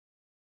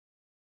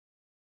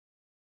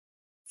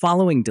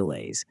Following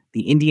delays,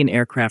 the Indian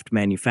aircraft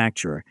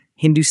manufacturer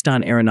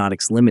Hindustan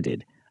Aeronautics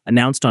Limited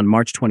announced on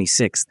March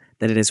 26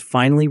 that it has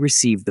finally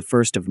received the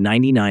first of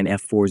 99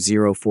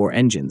 F404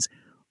 engines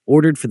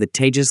ordered for the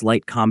Tejas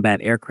light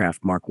combat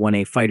aircraft Mark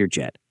 1A fighter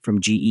jet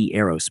from GE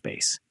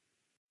Aerospace.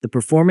 The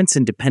performance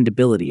and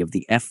dependability of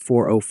the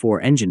F404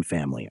 engine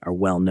family are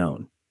well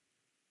known.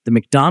 The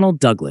McDonnell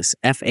Douglas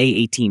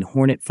F-18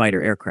 Hornet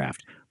fighter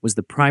aircraft was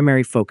the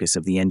primary focus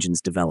of the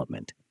engine's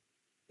development.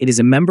 It is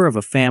a member of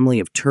a family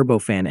of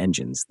turbofan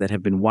engines that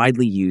have been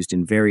widely used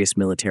in various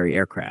military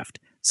aircraft,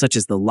 such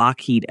as the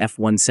Lockheed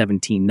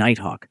F-117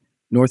 Nighthawk,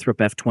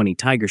 Northrop F-20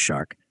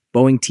 Tigershark,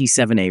 Boeing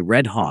T-7A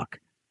Red Hawk,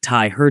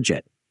 Thai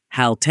Herjet,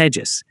 HAL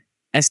Tejas,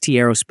 ST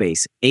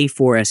Aerospace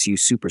A4SU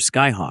Super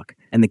Skyhawk,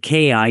 and the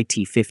KAI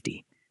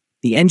T-50.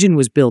 The engine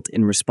was built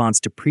in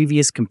response to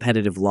previous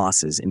competitive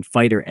losses in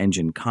fighter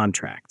engine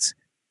contracts.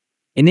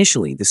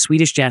 Initially, the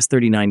Swedish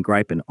JAS-39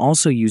 Gripen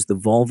also used the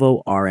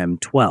Volvo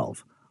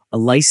RM-12, a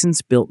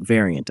license-built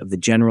variant of the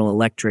General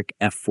Electric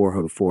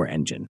F404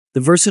 engine. The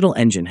versatile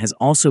engine has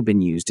also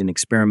been used in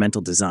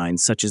experimental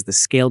designs such as the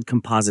Scaled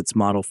Composites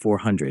Model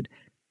 400,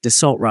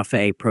 Dassault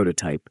Rafale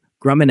prototype,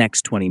 Grumman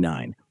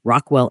X-29,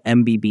 Rockwell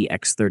MBB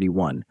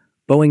X-31,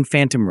 Boeing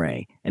Phantom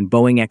Ray, and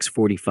Boeing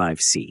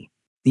X-45C.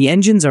 The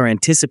engines are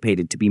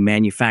anticipated to be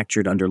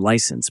manufactured under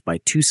license by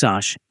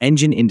TUSAŞ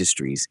Engine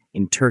Industries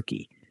in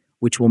Turkey,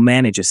 which will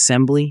manage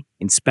assembly,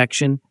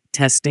 inspection,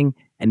 testing,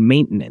 and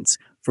maintenance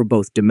for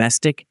both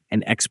domestic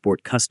and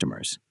export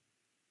customers.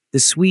 The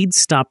Swedes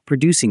stopped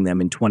producing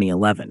them in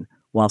 2011,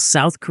 while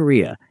South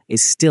Korea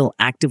is still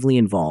actively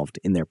involved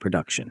in their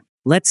production.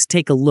 Let's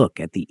take a look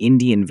at the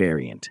Indian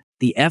variant.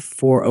 The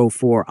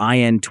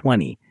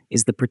F404-IN20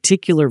 is the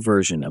particular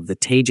version of the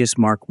Tejas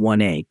Mark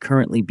 1A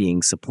currently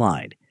being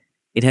supplied.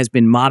 It has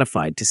been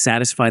modified to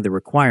satisfy the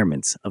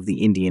requirements of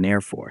the Indian Air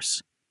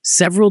Force.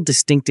 Several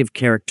distinctive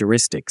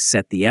characteristics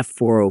set the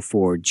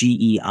F404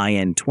 GE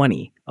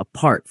IN20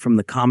 apart from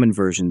the common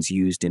versions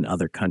used in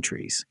other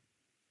countries.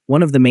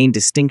 One of the main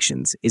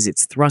distinctions is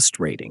its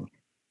thrust rating,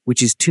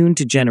 which is tuned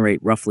to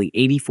generate roughly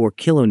 84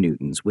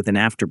 kilonewtons with an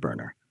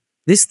afterburner.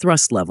 This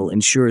thrust level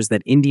ensures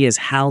that India's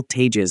HAL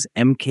Tejas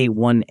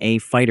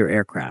Mk1A fighter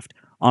aircraft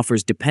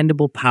offers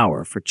dependable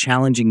power for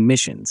challenging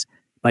missions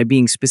by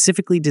being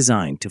specifically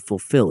designed to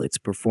fulfill its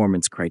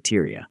performance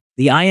criteria.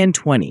 The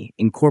IN-20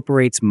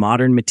 incorporates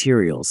modern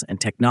materials and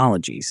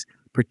technologies,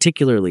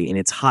 particularly in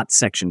its hot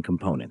section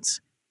components.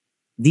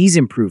 These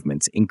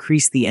improvements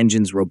increase the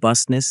engine's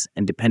robustness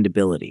and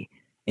dependability,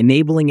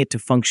 enabling it to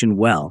function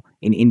well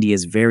in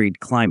India's varied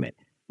climate,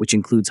 which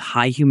includes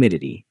high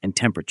humidity and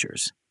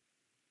temperatures.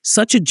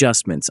 Such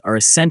adjustments are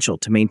essential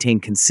to maintain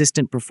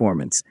consistent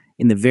performance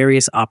in the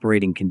various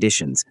operating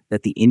conditions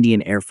that the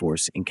Indian Air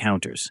Force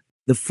encounters.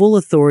 The Full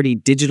Authority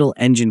Digital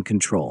Engine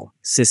Control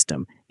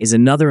system is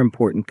another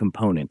important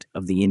component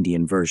of the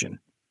Indian version.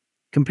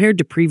 Compared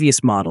to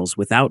previous models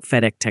without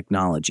FEDEC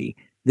technology,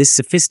 this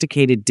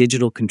sophisticated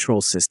digital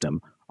control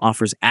system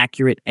offers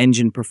accurate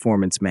engine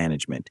performance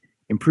management,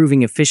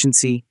 improving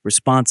efficiency,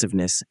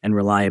 responsiveness, and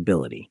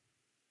reliability.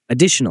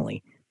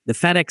 Additionally, the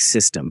FEDEC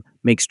system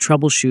makes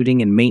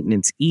troubleshooting and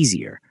maintenance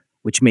easier,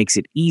 which makes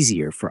it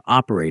easier for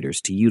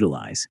operators to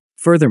utilize.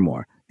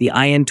 Furthermore, the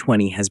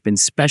IN-20 has been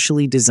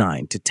specially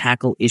designed to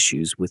tackle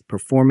issues with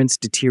performance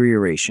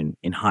deterioration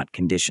in hot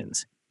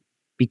conditions.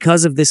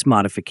 Because of this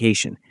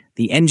modification,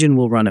 the engine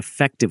will run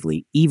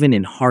effectively even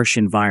in harsh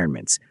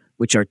environments,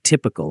 which are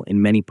typical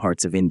in many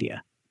parts of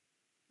India.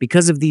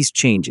 Because of these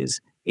changes,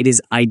 it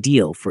is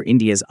ideal for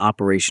India's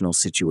operational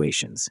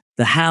situations.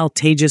 The HAL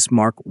Tejas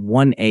Mark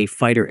 1A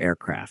fighter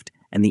aircraft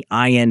and the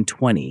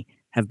IN-20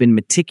 have been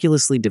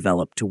meticulously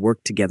developed to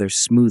work together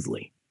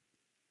smoothly.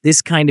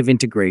 This kind of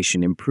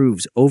integration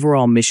improves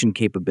overall mission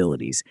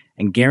capabilities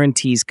and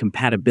guarantees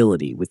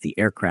compatibility with the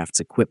aircraft's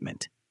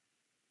equipment.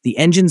 The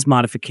engine's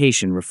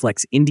modification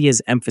reflects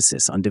India's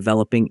emphasis on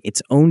developing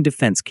its own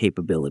defense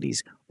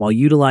capabilities while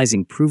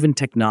utilizing proven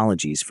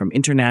technologies from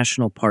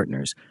international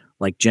partners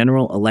like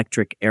General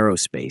Electric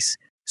Aerospace.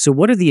 So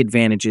what are the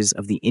advantages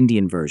of the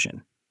Indian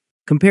version?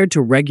 Compared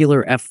to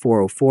regular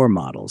F404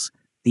 models,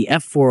 the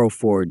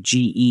F404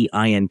 GE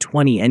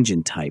IN20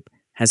 engine type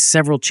has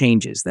several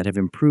changes that have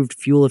improved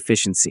fuel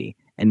efficiency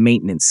and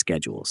maintenance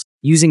schedules.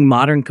 Using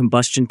modern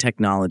combustion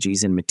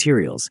technologies and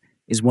materials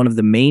is one of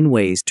the main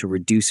ways to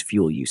reduce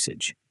fuel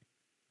usage.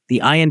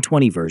 The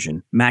IN20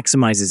 version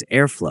maximizes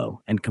airflow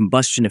and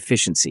combustion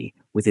efficiency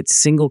with its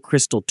single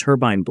crystal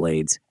turbine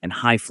blades and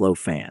high-flow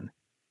fan.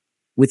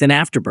 With an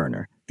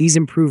afterburner, these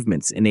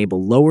improvements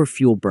enable lower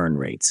fuel burn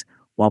rates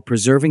while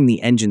preserving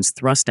the engine's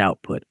thrust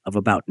output of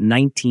about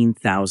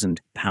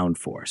 19,000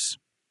 pound-force.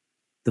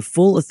 The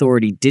Full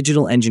Authority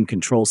Digital Engine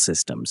Control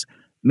systems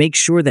make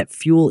sure that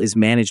fuel is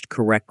managed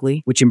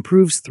correctly, which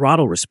improves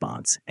throttle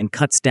response and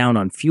cuts down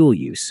on fuel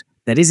use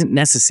that isn't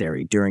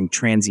necessary during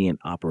transient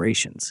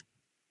operations.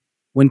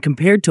 When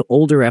compared to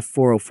older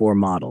F404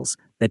 models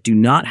that do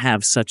not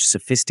have such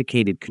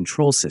sophisticated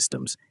control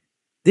systems,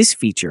 This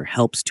feature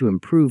helps to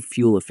improve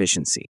fuel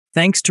efficiency.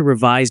 Thanks to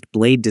revised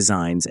blade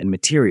designs and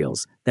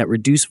materials that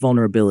reduce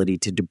vulnerability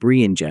to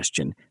debris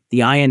ingestion,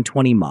 the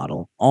IN-20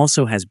 model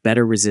also has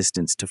better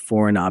resistance to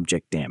foreign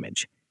object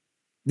damage.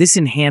 This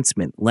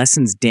enhancement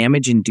lessens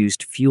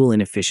damage-induced fuel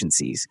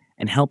inefficiencies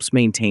and helps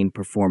maintain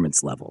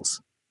performance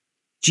levels.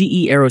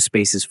 GE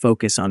Aerospace's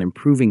focus on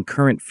improving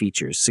current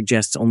features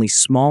suggests only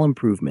small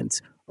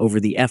improvements over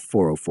the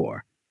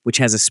F404, which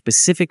has a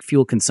specific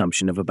fuel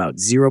consumption of about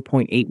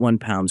 0.81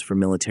 pounds for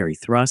military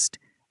thrust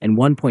and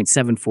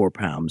 1.74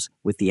 pounds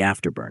with the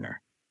afterburner.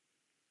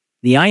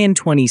 The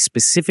IN-20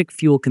 specific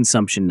fuel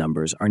consumption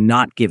numbers are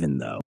not given,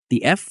 though.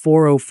 The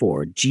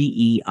F404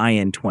 GE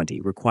IN-20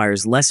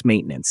 requires less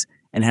maintenance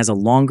and has a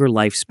longer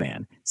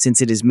lifespan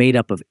since it is made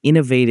up of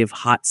innovative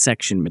hot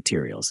section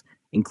materials,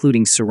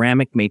 including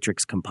ceramic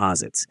matrix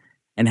composites,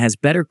 and has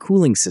better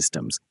cooling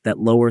systems that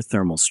lower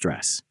thermal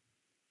stress.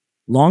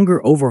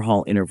 Longer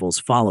overhaul intervals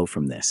follow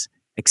from this.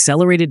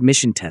 Accelerated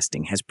mission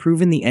testing has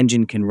proven the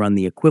engine can run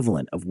the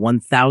equivalent of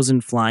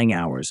 1,000 flying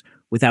hours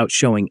without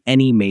showing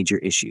any major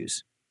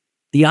issues.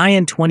 The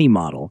IN-20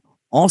 model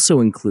also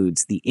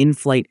includes the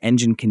in-flight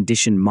engine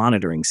condition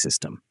monitoring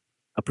system,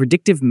 a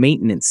predictive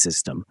maintenance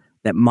system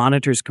that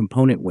monitors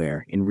component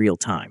wear in real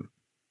time.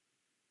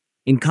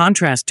 In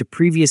contrast to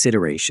previous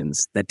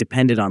iterations that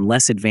depended on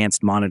less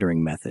advanced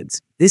monitoring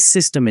methods, this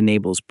system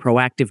enables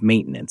proactive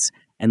maintenance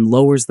and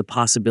lowers the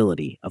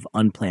possibility of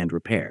unplanned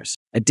repairs.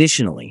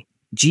 Additionally,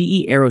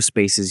 GE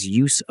Aerospace's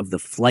use of the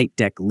flight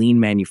deck lean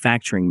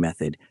manufacturing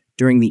method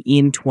during the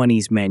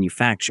IN-20's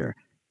manufacture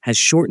has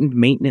shortened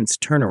maintenance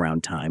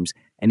turnaround times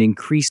and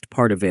increased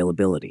part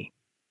availability.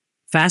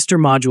 Faster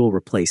module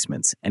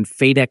replacements and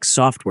FADEC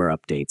software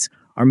updates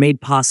are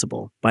made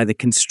possible by the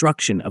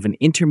construction of an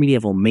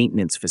intermediate-level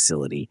maintenance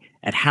facility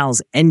at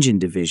HAL's engine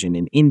division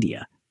in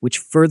India, which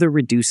further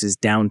reduces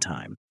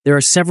downtime. There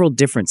are several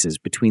differences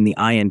between the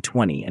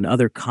IN-20 and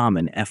other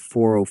common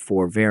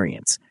F404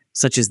 variants,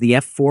 such as the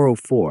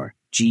F404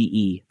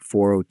 GE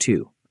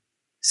 402.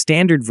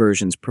 Standard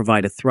versions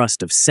provide a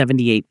thrust of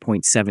 78.7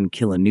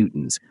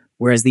 kilonewtons,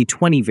 whereas the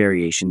 20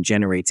 variation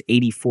generates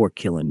 84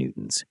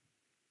 kilonewtons.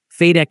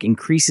 FADEC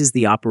increases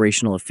the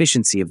operational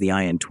efficiency of the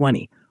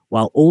IN-20,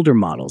 while older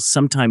models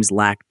sometimes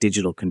lack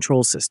digital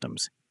control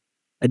systems.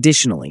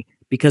 Additionally,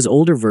 because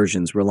older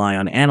versions rely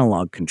on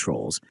analog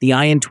controls, the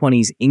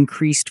IN-20's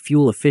increased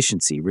fuel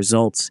efficiency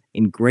results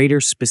in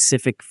greater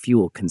specific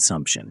fuel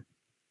consumption.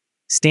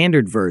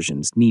 Standard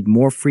versions need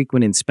more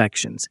frequent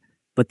inspections,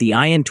 but the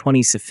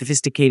IN-20's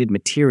sophisticated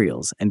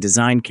materials and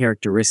design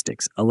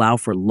characteristics allow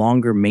for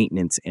longer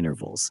maintenance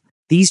intervals.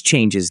 These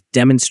changes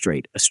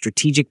demonstrate a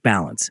strategic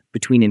balance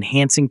between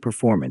enhancing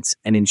performance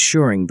and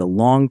ensuring the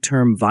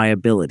long-term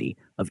viability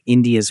of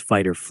India's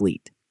fighter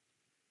fleet.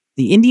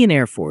 The Indian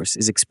Air Force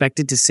is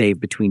expected to save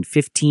between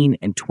 15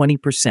 and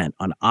 20%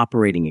 on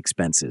operating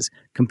expenses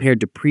compared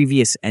to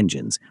previous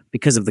engines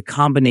because of the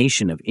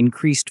combination of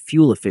increased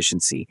fuel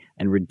efficiency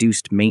and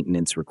reduced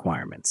maintenance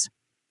requirements.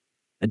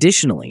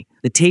 Additionally,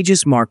 the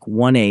Tejas Mark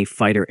 1A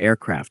fighter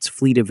aircraft's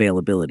fleet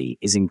availability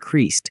is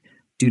increased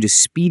due to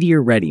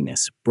speedier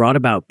readiness brought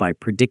about by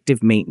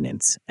predictive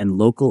maintenance and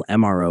local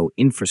MRO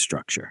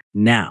infrastructure.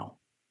 Now,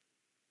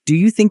 do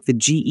you think the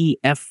GE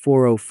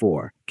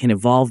F404 can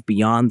evolve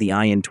beyond the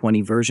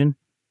IN-20 version?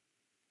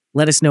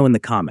 Let us know in the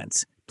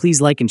comments.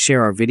 Please like and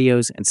share our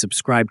videos and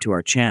subscribe to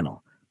our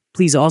channel.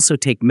 Please also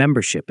take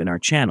membership in our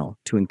channel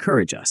to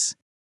encourage us.